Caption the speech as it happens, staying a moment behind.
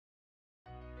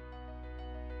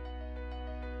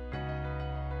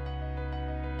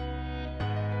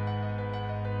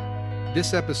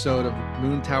This episode of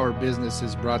Moon Tower Business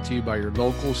is brought to you by your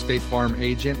local State Farm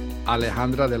agent,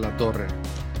 Alejandra de la Torre.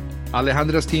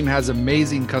 Alejandra's team has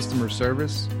amazing customer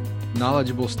service,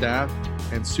 knowledgeable staff,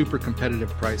 and super competitive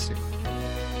pricing.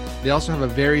 They also have a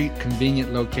very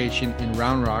convenient location in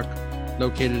Round Rock,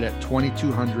 located at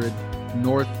 2200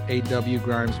 North A.W.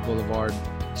 Grimes Boulevard,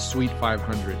 Suite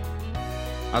 500.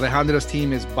 Alejandra's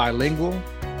team is bilingual,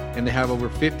 and they have over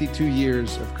 52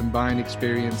 years of combined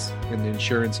experience in the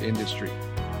insurance industry.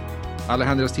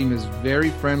 Alejandra's team is very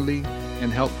friendly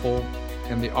and helpful,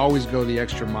 and they always go the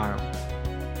extra mile.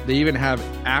 They even have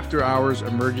after-hours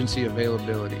emergency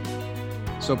availability.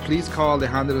 So please call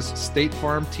Alejandra's State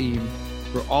Farm team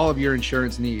for all of your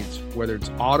insurance needs, whether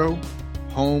it's auto,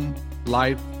 home,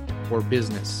 life, or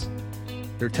business.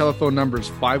 Their telephone number is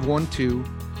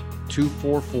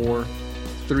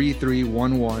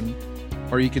 512-244-3311,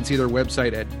 or you can see their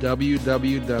website at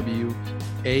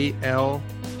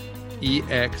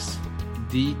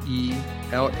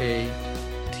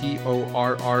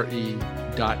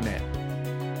www.alexdelatorre.net.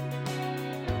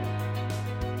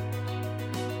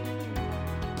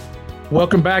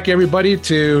 Welcome back, everybody,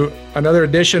 to another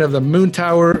edition of the Moon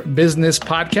Tower Business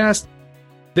Podcast.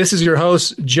 This is your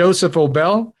host, Joseph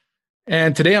Obel,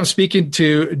 and today I'm speaking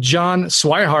to John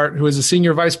Swihart, who is the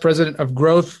Senior Vice President of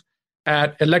Growth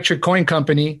at Electric Coin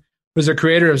Company, who's the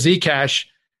creator of Zcash.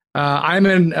 I'm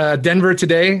in Denver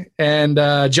today, and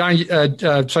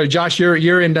Josh,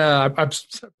 you're in. I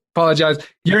apologize.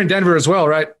 You're in Denver as well,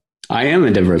 right? I am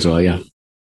in Denver as well. Yeah.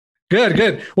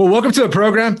 Good. Well, welcome to the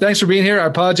program. Thanks for being here. I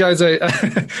apologize. I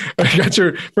got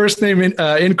your first name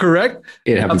incorrect.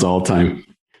 It happens all the time.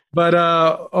 But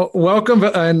welcome,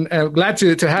 and glad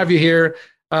to have you here.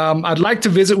 I'd like to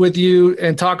visit with you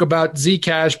and talk about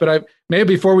Zcash, but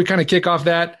maybe before we kind of kick off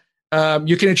that,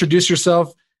 you can introduce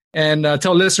yourself and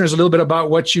tell listeners a little bit about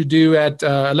what you do at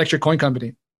Electric Coin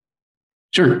Company.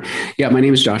 Sure. Yeah, my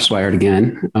name is Josh Swihart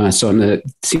again. So I'm the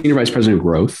Senior Vice President of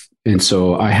Growth. And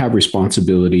so I have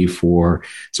responsibility for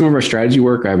some of our strategy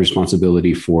work. I have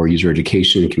responsibility for user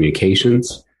education and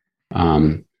communications.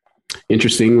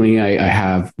 Interestingly, I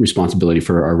have responsibility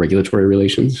for our regulatory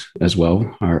relations as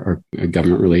well, our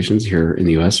government relations here in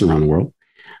the U.S. and around the world,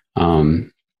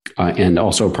 and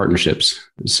also partnerships.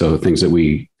 So things that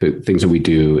we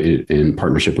do in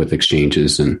partnership with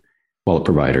exchanges and wallet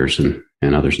providers and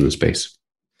others in the space.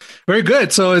 Very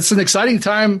good. So it's an exciting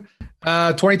time,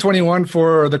 2021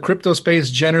 for the crypto space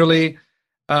generally.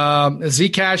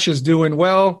 Zcash is doing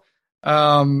well.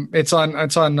 It's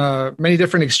on many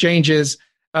different exchanges.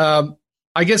 I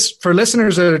guess for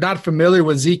listeners that are not familiar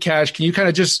with Zcash, can you kind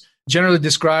of just generally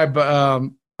describe a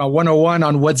 101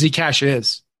 on what Zcash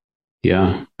is?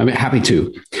 Yeah, I'm happy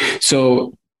to.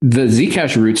 So the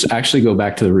Zcash roots actually go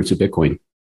back to the roots of Bitcoin.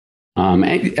 I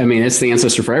mean, it's the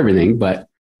ancestor for everything, but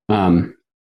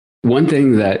one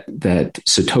thing that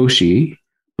Satoshi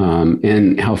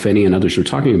and Hal Finney and others were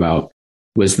talking about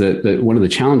was that one of the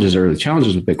challenges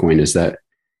with Bitcoin is that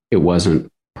it wasn't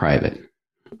private.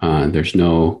 There's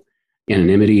no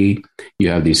anonymity. You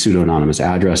have these pseudo-anonymous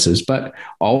addresses, but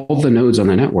all the nodes on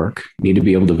the network need to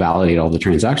be able to validate all the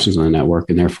transactions on the network,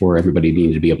 and therefore everybody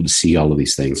needed to be able to see all of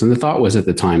these things. And the thought was at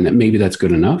the time that maybe that's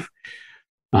good enough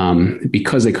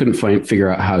because they couldn't figure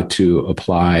out how to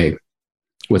apply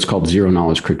what's called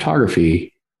zero-knowledge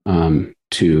cryptography to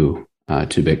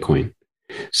Bitcoin.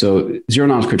 So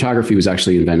zero-knowledge cryptography was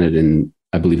actually invented in,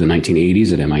 I believe, the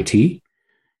 1980s at MIT.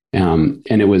 And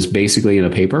it was basically in a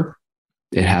paper.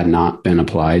 It had not been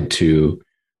applied it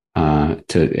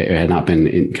had not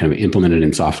been kind of implemented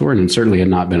in software, and certainly had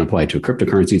not been applied to a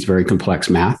cryptocurrency. It's very complex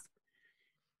math.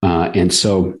 And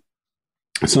so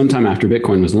sometime after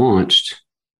Bitcoin was launched,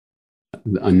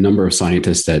 a number of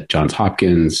scientists at Johns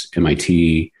Hopkins,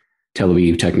 MIT, Tel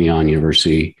Aviv Technion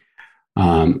University,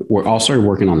 were all started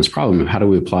working on this problem of how do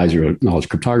we apply zero-knowledge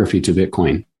cryptography to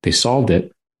Bitcoin. They solved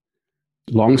it.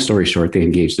 Long story short, they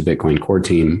engaged the Bitcoin core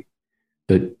team,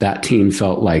 but that team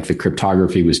felt like the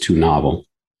cryptography was too novel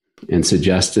and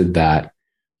suggested that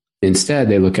instead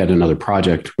they look at another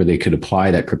project where they could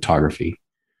apply that cryptography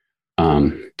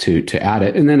to add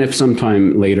it. And then if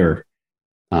sometime later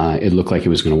it looked like it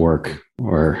was going to work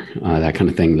or that kind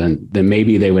of thing, then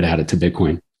maybe they would add it to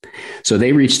Bitcoin. So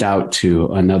they reached out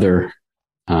to another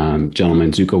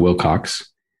gentleman, Zooko Wilcox,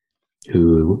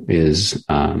 who is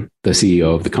the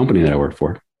CEO of the company that I work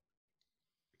for.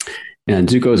 And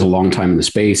Zooko is a long time in the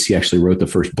space. He actually wrote the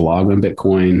first blog on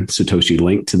Bitcoin. Satoshi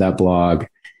linked to that blog.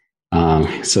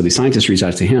 So the scientists reached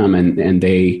out to him, and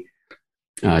they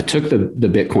took the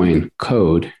Bitcoin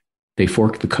code, they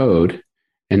forked the code,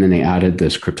 And then they added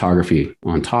this cryptography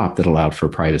on top that allowed for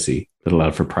privacy, that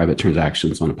allowed for private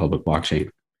transactions on a public blockchain.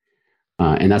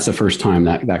 And that's the first time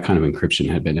that kind of encryption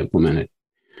had been implemented.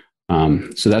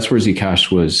 So that's where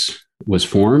Zcash was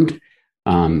formed.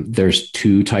 There's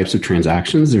two types of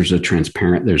transactions. There's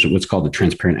what's called a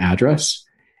transparent address,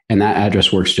 and that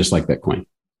address works just like Bitcoin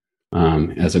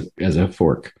as a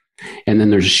fork. And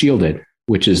then there's shielded,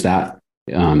 which is that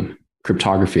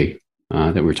cryptography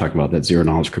that we were talking about, that zero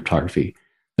knowledge cryptography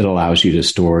that allows you to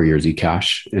store your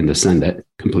Zcash and to send it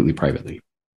completely privately.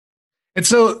 And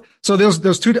so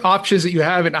those two options that you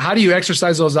have, and how do you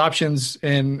exercise those options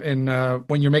in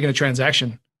when you're making a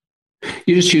transaction?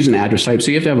 You just choose an address type.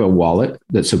 So you have to have a wallet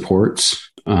that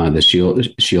supports the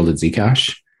shielded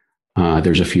Zcash.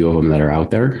 There's a few of them that are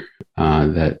out there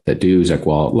that do. Zec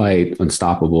Wallet Lite,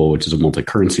 Unstoppable, which is a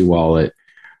multi-currency wallet,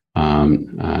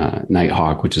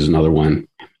 Nighthawk, which is another one.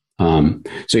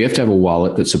 So you have to have a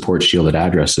wallet that supports shielded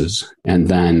addresses. And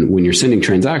then when you're sending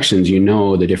transactions, you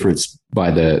know the difference by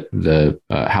the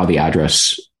how the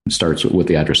address starts, what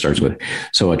the address starts with.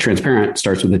 So a transparent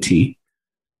starts with a T.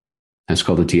 That's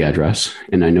called a T address.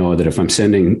 And I know that if I'm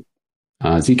sending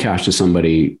Zcash to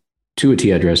somebody to a T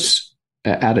address,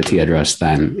 at a T address,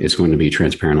 then it's going to be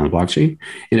transparent on the blockchain.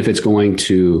 And if it's going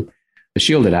to a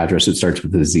shielded address, it starts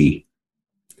with a Z.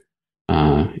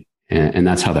 And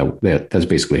that's how that's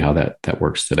basically how that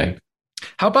works today.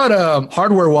 How about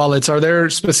hardware wallets? Are there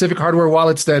specific hardware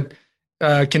wallets that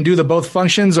can do the both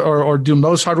functions, or do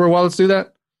most hardware wallets do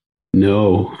that?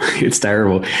 No, it's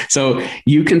terrible. So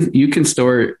you can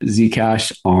store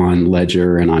Zcash on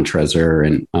Ledger and on Trezor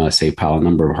and SafePal. A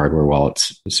number of hardware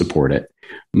wallets support it.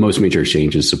 Most major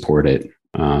exchanges support it,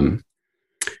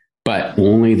 but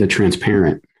only the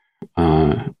transparent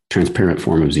form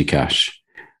of Zcash.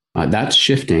 That's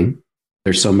shifting.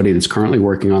 There's somebody that's currently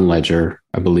working on Ledger.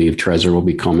 I believe Trezor will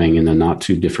be coming in the not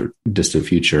too distant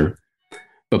future.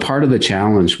 But part of the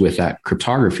challenge with that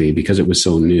cryptography, because it was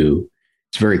so new,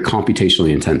 it's very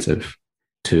computationally intensive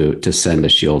to send a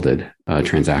shielded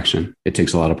transaction. It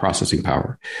takes a lot of processing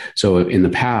power. So in the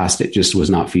past, it just was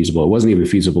not feasible. It wasn't even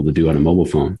feasible to do on a mobile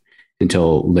phone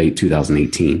until late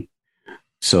 2018.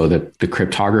 So the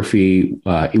cryptography,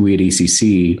 we at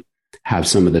ECC have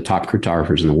some of the top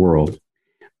cryptographers in the world.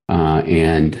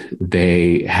 And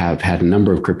they have had a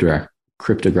number of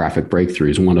cryptographic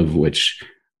breakthroughs, one of which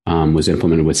was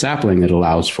implemented with Sapling that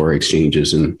allows for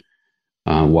exchanges and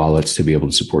wallets to be able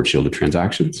to support shielded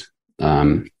transactions.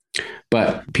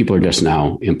 But people are just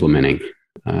now implementing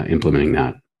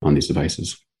that on these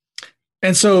devices.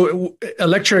 And so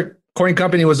Electric Coin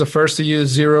Company was the first to use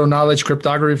zero knowledge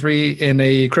cryptography in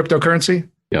a cryptocurrency?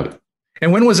 Yep.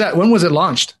 And when was that? When was it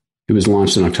launched? It was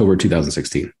launched in October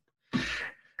 2016.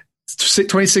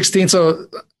 2016. So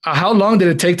how long did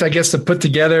it take to, I guess, to put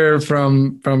together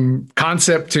from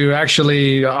concept to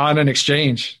actually on an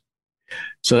exchange?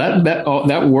 So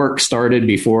that work started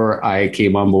before I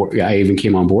came on board. I even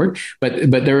came on board, but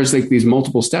there was like these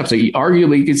multiple steps. So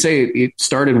arguably, you could say it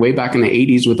started way back in the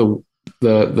 80s with the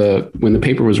when the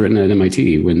paper was written at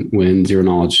MIT, when zero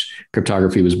knowledge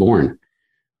cryptography was born,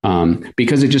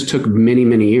 because it just took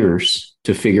many years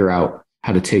to figure out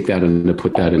how to take that and to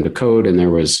put that into code. And there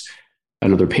was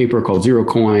another paper called Zero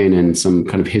Coin and some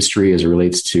kind of history as it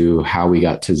relates to how we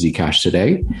got to Zcash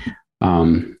today.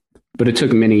 But it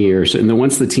took many years. And then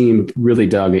once the team really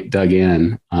dug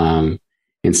in and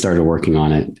started working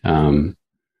on it, I don't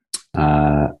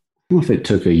know if it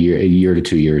took a year to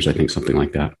 2 years, I think something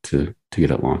like that to get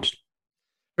it launched.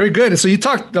 Very good. So you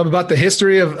talked about the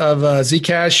history of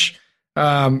Zcash,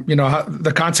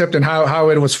 the concept and how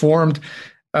it was formed.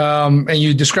 And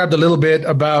you described a little bit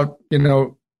about,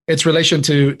 its relation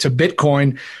to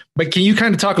Bitcoin, but can you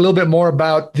kind of talk a little bit more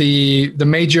about the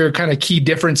major kind of key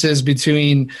differences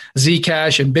between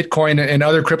Zcash and Bitcoin and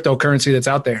other cryptocurrency that's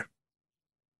out there?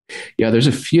 Yeah, there's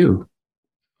a few.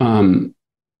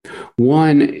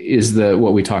 One is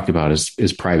what we talked about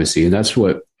is privacy. And that's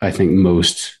what I think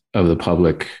most of the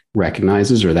public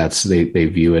recognizes, or they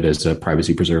view it as a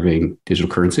privacy preserving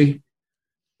digital currency.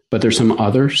 But there's some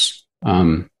others.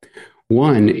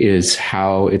 One is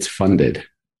how it's funded.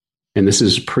 And this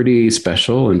is pretty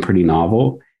special and pretty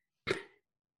novel.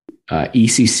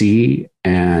 ECC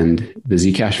and the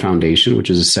Zcash Foundation, which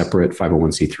is a separate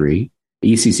 501c3.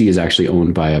 ECC is actually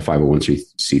owned by a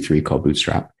 501c3 called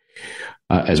Bootstrap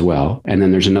as well. And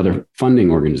then there's another funding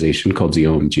organization called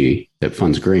ZOMG that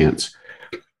funds grants.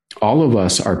 All of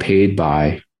us are paid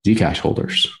by Zcash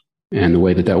holders. And the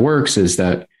way that works is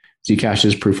that Zcash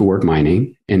is proof of work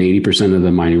mining, and 80% of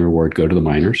the mining reward go to the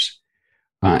miners.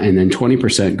 And then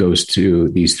 20% goes to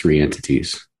these three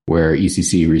entities, where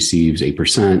ECC receives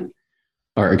 8%,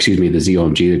 or excuse me, the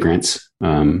ZOMG,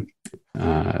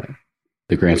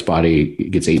 the grants body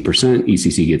gets 8%,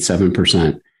 ECC gets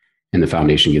 7%, and the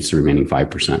foundation gets the remaining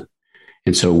 5%.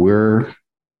 And so we're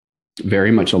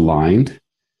very much aligned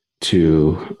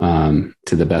to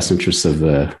the best interests of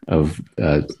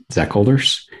ZEC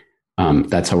holders.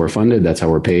 That's how we're funded. That's how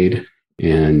we're paid.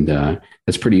 And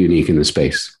that's pretty unique in the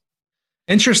space.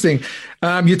 Interesting.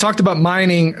 You talked about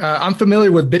mining. I'm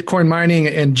familiar with Bitcoin mining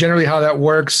and generally how that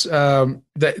works. The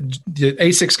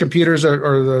ASICs computers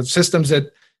are the systems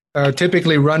that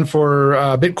typically run for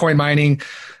Bitcoin mining.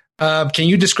 Can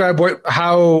you describe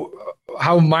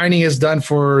how mining is done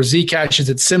for Zcash? Is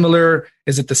it similar?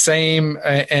 Is it the same?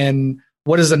 And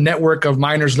what does the network of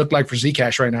miners look like for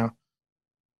Zcash right now?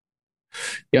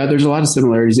 Yeah, there's a lot of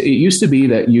similarities. It used to be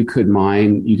that you could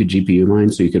GPU mine,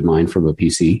 so you could mine from a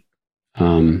PC.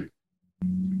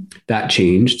 That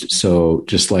changed. So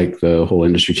just like the whole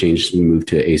industry changed, we moved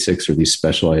to ASICs, or the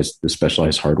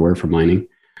specialized hardware for mining.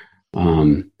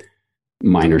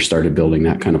 Miners started building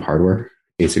that kind of hardware,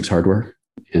 ASICs hardware.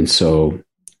 And so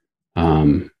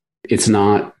it's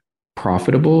not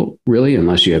profitable really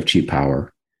unless you have cheap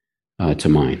power to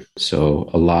mine. So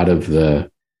a lot of the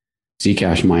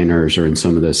Zcash miners are in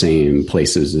some of the same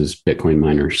places as Bitcoin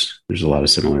miners. There's a lot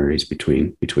of similarities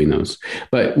between those.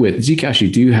 But with Zcash, you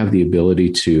do have the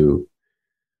ability to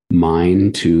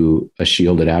mine to a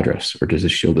shielded address or to a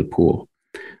shielded pool.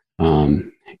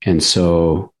 And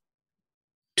so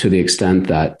to the extent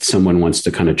that someone wants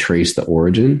to kind of trace the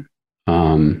origin,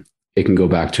 it can go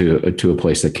back to a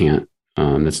place that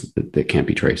can't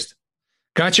be traced.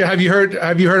 Gotcha. Have you heard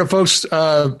of folks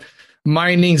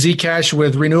mining Zcash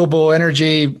with renewable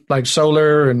energy like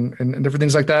solar and different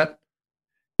things like that?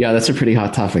 Yeah, that's a pretty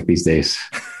hot topic these days.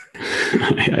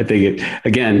 I think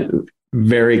again,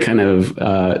 very kind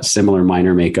of similar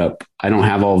miner makeup. I don't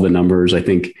have all the numbers. I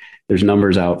think there's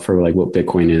numbers out for like what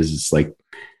Bitcoin is. It's like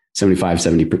 75,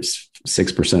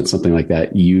 76%, something like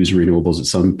that, use renewables at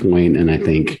some point. And I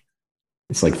think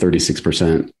it's like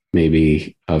 36%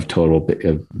 maybe of total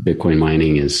Bitcoin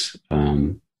mining is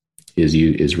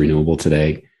renewable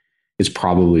today. It's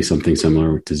probably something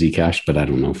similar to Zcash, but I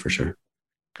don't know for sure.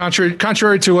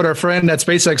 Contrary to what our friend at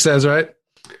SpaceX says, right?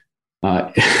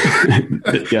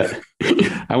 Yeah,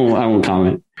 I won't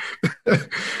comment.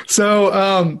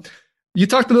 So you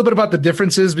talked a little bit about the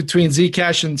differences between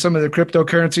Zcash and some of the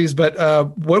cryptocurrencies, but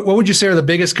what would you say are the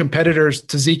biggest competitors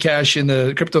to Zcash in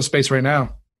the crypto space right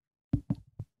now?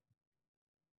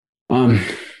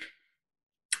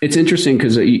 It's interesting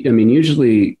because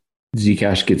usually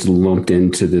Zcash gets lumped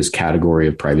into this category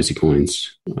of privacy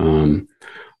coins.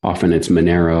 Often it's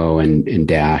Monero and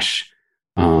Dash.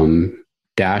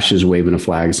 Dash is waving a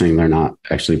flag saying they're not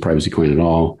actually a privacy coin at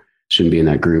all. Shouldn't be in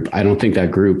that group. I don't think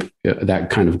that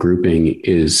kind of grouping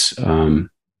is, I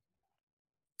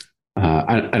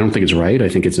don't think it's right. I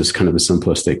think it's just kind of a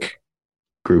simplistic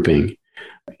grouping.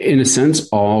 In a sense,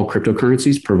 all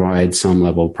cryptocurrencies provide some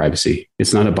level of privacy.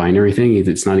 It's not a binary thing.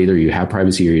 It's not either you have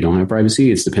privacy or you don't have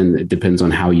privacy. It depends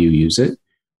on how you use it.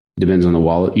 It depends on the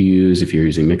wallet you use, if you're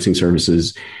using mixing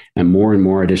services, and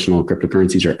more additional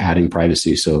cryptocurrencies are adding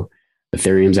privacy. So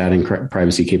Ethereum's adding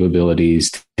privacy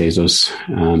capabilities. Tezos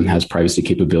has privacy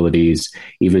capabilities.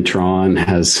 Even Tron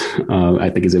has, I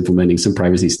think, is implementing some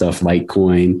privacy stuff.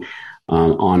 Litecoin,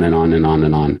 on and on and on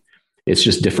and on. It's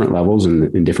just different levels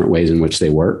and in different ways in which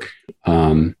they work.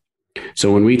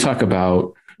 So when we talk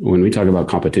about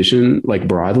competition, like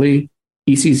broadly,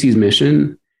 ECC's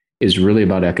mission is really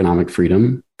about economic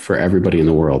freedom for everybody in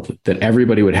the world, that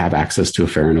everybody would have access to a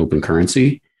fair and open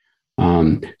currency.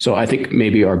 So I think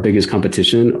maybe our biggest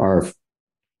competition are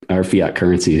fiat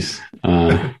currencies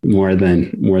more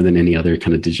than any other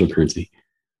kind of digital currency.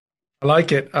 I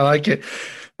like it.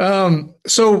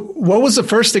 So what was the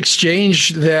first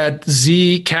exchange that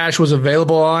Zcash was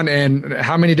available on, and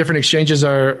how many different exchanges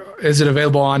is it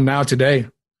available on now today?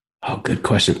 Oh, good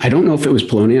question. I don't know if it was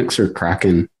Poloniex or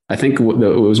Kraken. I think it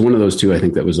was one of those two. I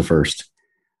think that was the first.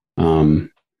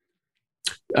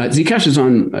 Zcash is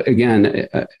on, again,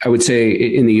 I would say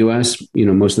in the US,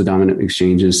 most of the dominant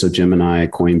exchanges, so Gemini,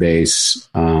 Coinbase,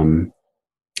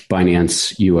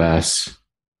 Binance US,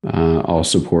 all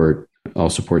support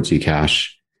Zcash.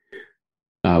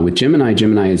 With Gemini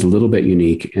is a little bit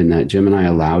unique in that Gemini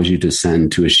allows you to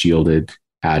send to a shielded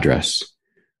address,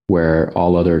 where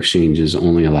all other exchanges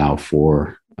only allow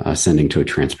for sending to a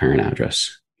transparent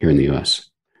address here in the US.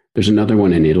 There's another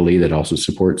one in Italy that also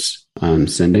supports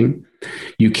sending.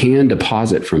 You can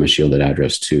deposit from a shielded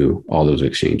address to all those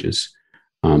exchanges,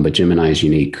 but Gemini is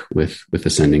unique with the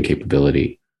sending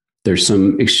capability. There's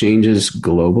some exchanges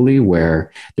globally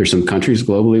there's some countries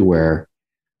globally where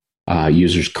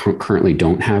Users currently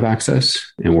don't have access,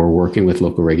 and we're working with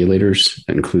local regulators.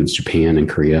 That includes Japan and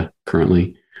Korea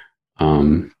currently.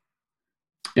 And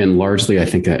largely, I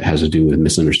think that has to do with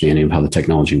misunderstanding of how the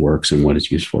technology works and what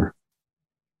it's used for.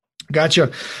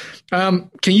 Gotcha. Can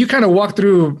you kind of walk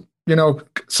through,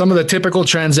 some of the typical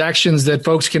transactions that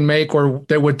folks can make or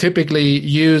that would typically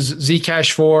use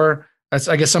Zcash for? That's,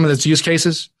 I guess, some of its use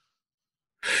cases.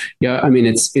 Yeah, I mean,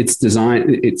 it's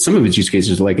designed. Some of its use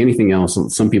cases, like anything else,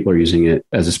 some people are using it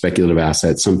as a speculative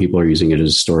asset. Some people are using it as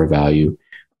a store of value.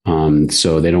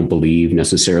 So they don't believe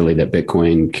necessarily that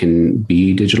Bitcoin can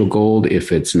be digital gold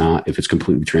if it's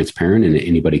completely transparent and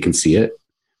anybody can see it.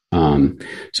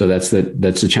 So that's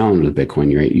the challenge with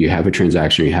Bitcoin, right? You have a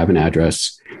transaction, you have an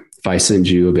address. If I send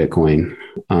you a Bitcoin,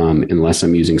 unless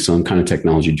I'm using some kind of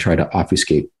technology to try to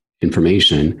obfuscate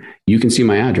information, you can see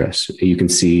my address. You can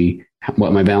see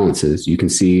what my balance is. You can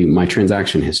see my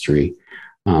transaction history.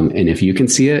 And if you can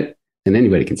see it, then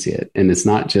anybody can see it. And it's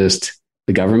not just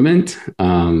the government.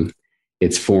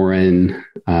 It's foreign.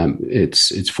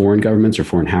 It's foreign governments or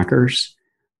foreign hackers.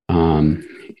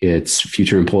 It's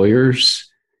future employers.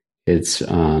 It's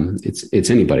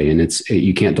anybody, and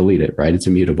you can't delete it, right? It's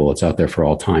immutable. It's out there for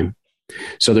all time.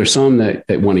 So there's some that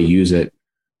want to use it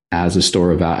as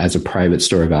a private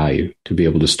store of value to be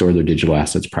able to store their digital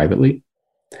assets privately.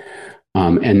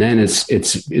 And then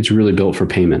it's really built for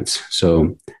payments.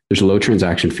 So there's low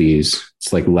transaction fees.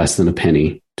 It's like less than a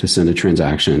penny to send a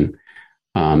transaction.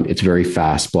 It's very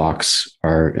fast. Blocks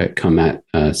come at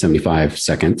 75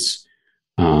 seconds.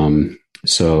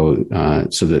 So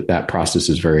that process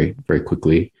is very, very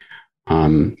quickly.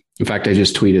 In fact, I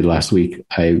just tweeted last week,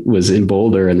 I was in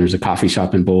Boulder, and there's a coffee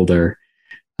shop in Boulder,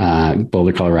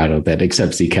 Colorado, that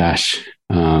accepts Zcash.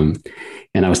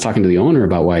 And I was talking to the owner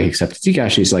about why he accepted Zcash.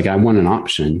 And he's like, I want an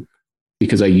option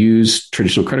because I use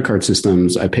traditional credit card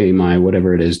systems. I pay my,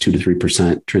 whatever it is, 2 to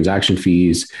 3% transaction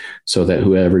fees so that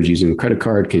whoever's using the credit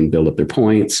card can build up their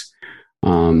points.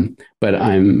 But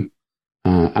I'm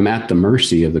at the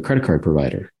mercy of the credit card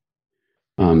provider.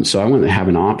 So I want to have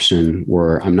an option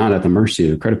where I'm not at the mercy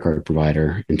of the credit card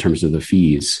provider in terms of the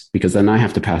fees, because then I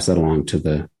have to pass that along to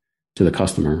the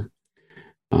customer.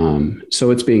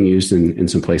 So it's being used in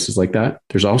some places like that.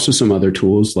 There's also some other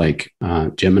tools like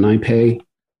Gemini Pay.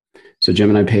 So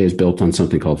Gemini Pay is built on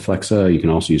something called Flexa. You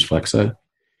can also use Flexa.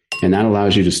 And that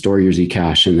allows you to store your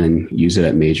Zcash and then use it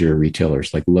at major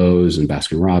retailers like Lowe's and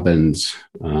Baskin Robbins,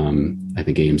 I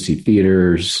think AMC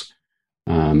Theaters,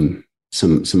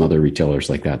 some other retailers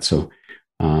like that. So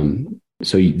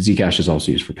Zcash is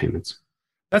also used for payments.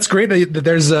 That's great that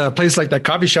there's a place like that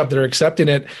coffee shop that are accepting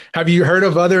it. Have you heard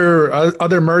of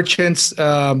other merchants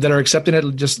that are accepting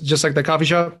it just like the coffee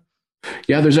shop?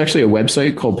 Yeah, there's actually a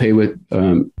website called Paywith.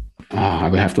 I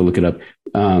would have to look it up.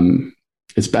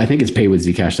 I think it's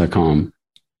paywithzcash.com.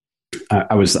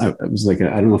 I was like,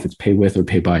 I don't know if it's Paywith or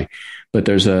Payby, but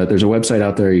there's a website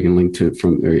out there you can link to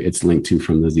it's linked to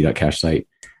from the Z.Cash site,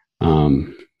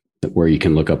 where you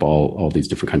can look up all these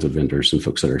different kinds of vendors and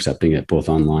folks that are accepting it both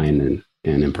online and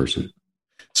in person.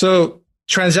 So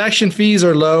transaction fees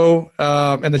are low,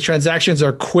 and the transactions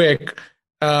are quick.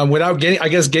 Without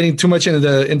getting too much into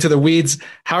the weeds,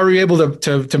 how are you able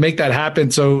to make that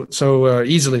happen so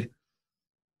easily?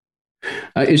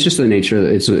 It's just the nature.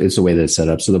 It's the way that it's set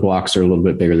up. So the blocks are a little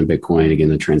bit bigger than Bitcoin. Again,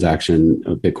 the transaction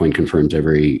of Bitcoin confirms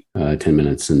every 10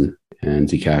 minutes, and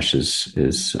Zcash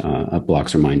is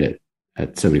blocks are mined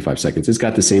at 75 seconds. It's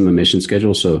got the same emission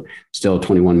schedule, so still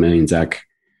 21 million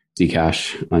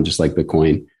Zcash, just like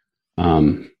Bitcoin.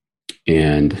 But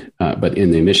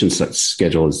in the emission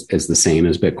schedule is the same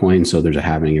as Bitcoin. So there's a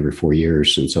halving every 4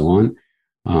 years and so on.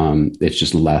 It's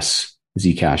just less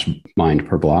Zcash mined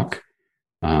per block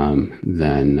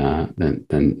than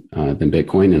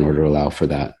Bitcoin in order to allow for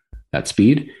that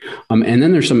speed. And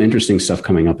then there's some interesting stuff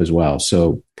coming up as well.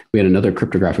 So we had another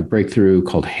cryptographic breakthrough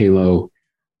called Halo.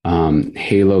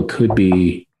 Halo could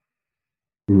be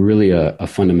really a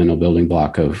fundamental building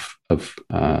block of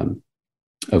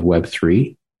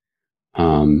Web3.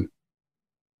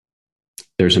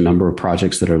 There's a number of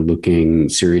projects that are looking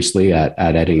seriously at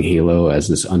adding Halo as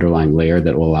this underlying layer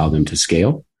that will allow them to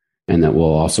scale, and that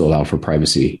will also allow for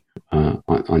privacy,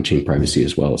 on-chain privacy,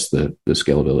 as well as the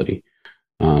scalability.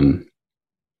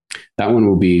 That one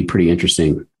will be pretty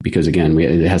interesting because, again,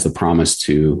 it has the promise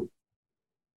to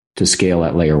scale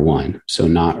at layer 1. So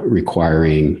not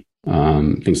requiring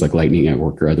things like Lightning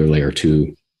Network or other layer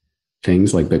 2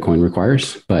 things like Bitcoin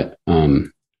requires, but we'll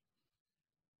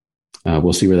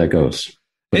see where that goes.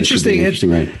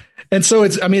 Interesting. Right? And so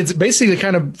it's basically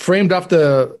kind of framed off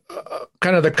the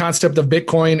kind of the concept of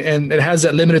Bitcoin, and it has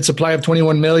that limited supply of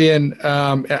 21 million.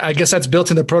 I guess that's built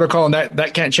in the protocol, and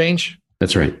that can't change.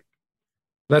 That's right.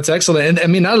 That's excellent. And I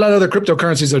mean, not a lot of other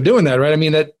cryptocurrencies are doing that, right? I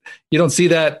mean, that you don't see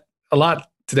that a lot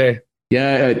today.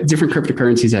 Yeah, different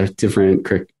cryptocurrencies have different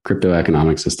crypto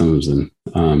economic systems, and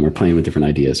are playing with different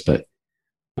ideas. But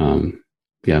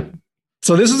yeah.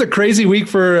 So this is a crazy week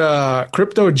for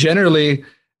crypto generally.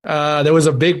 There was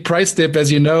a big price dip,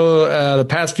 as you know, the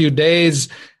past few days.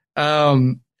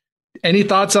 Any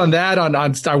thoughts on that?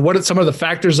 On what some of the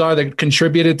factors are that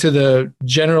contributed to the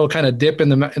general kind of dip in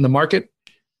the market?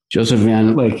 Joseph,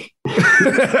 man, like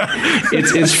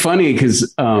it's funny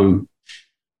because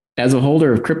as a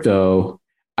holder of crypto,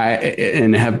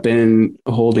 and have been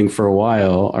holding for a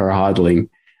while or hodling,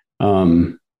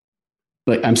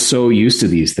 like I'm so used to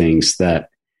these things that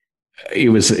it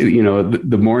was,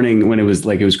 the morning when it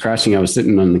was crashing, I was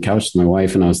sitting on the couch with my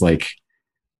wife and I was like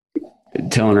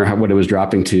telling her what it was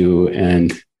dropping to,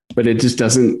 but it just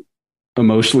doesn't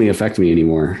emotionally affect me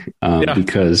anymore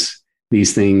because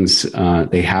these things,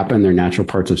 they happen. They're natural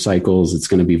parts of cycles. It's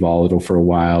going to be volatile for a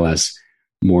while as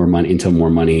until more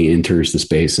money enters the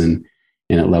space and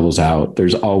it levels out.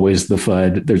 There's always the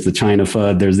FUD. There's the China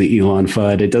FUD. There's the Elon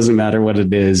FUD. It doesn't matter what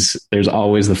it is. There's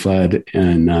always the FUD,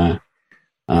 and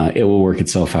it will work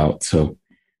itself out. So,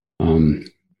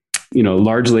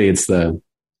 largely it's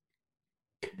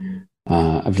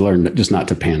I've learned just not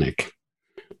to panic.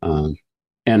 And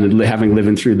having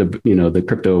lived through the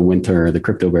crypto winter, the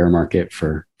crypto bear market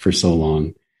for so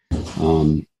long,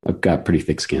 I've got pretty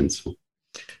thick skin. So.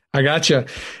 I gotcha.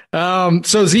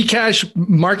 So Zcash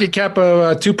market cap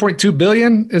of 2.2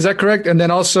 billion, is that correct? And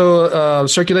then also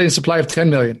circulating supply of 10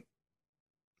 million.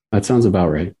 That sounds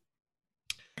about right.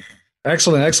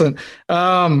 Excellent.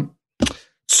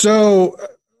 So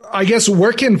I guess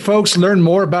where can folks learn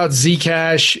more about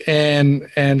Zcash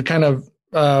and kind of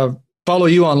follow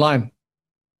you online?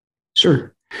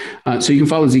 Sure. So you can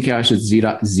follow Zcash at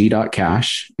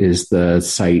z.cash is the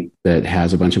site that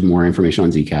has a bunch of more information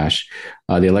on Zcash.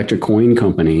 The Electric Coin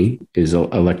company is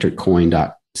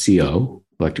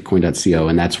electriccoin.co,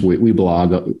 and that's we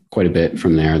blog quite a bit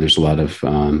from there. There's a lot of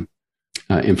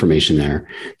information there.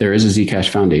 There is a Zcash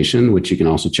Foundation, which you can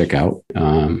also check out.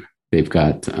 They've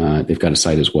got a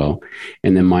site as well.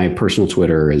 And then my personal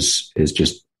Twitter is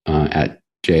just at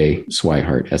J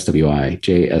Swihart,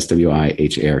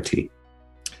 JSWIHART.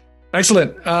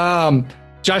 Excellent.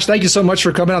 Josh, thank you so much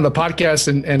for coming on the podcast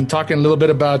and talking a little bit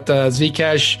about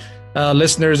Zcash.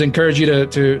 Listeners, encourage you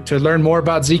to learn more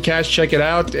about Zcash, check it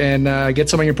out, and get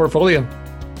some in your portfolio.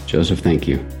 Joseph, thank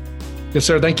you. Yes,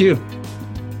 sir. Thank you.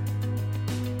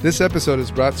 This episode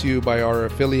is brought to you by our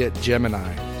affiliate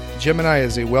Gemini. Gemini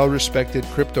is a well-respected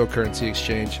cryptocurrency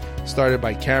exchange started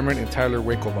by Cameron and Tyler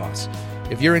Winklevoss.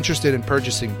 If you're interested in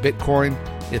purchasing Bitcoin,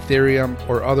 Ethereum,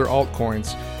 or other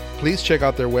altcoins, please check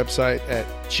out their website at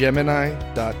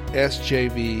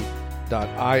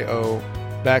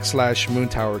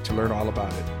gemini.sjv.io/Moontower to learn all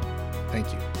about it.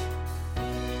 Thank you.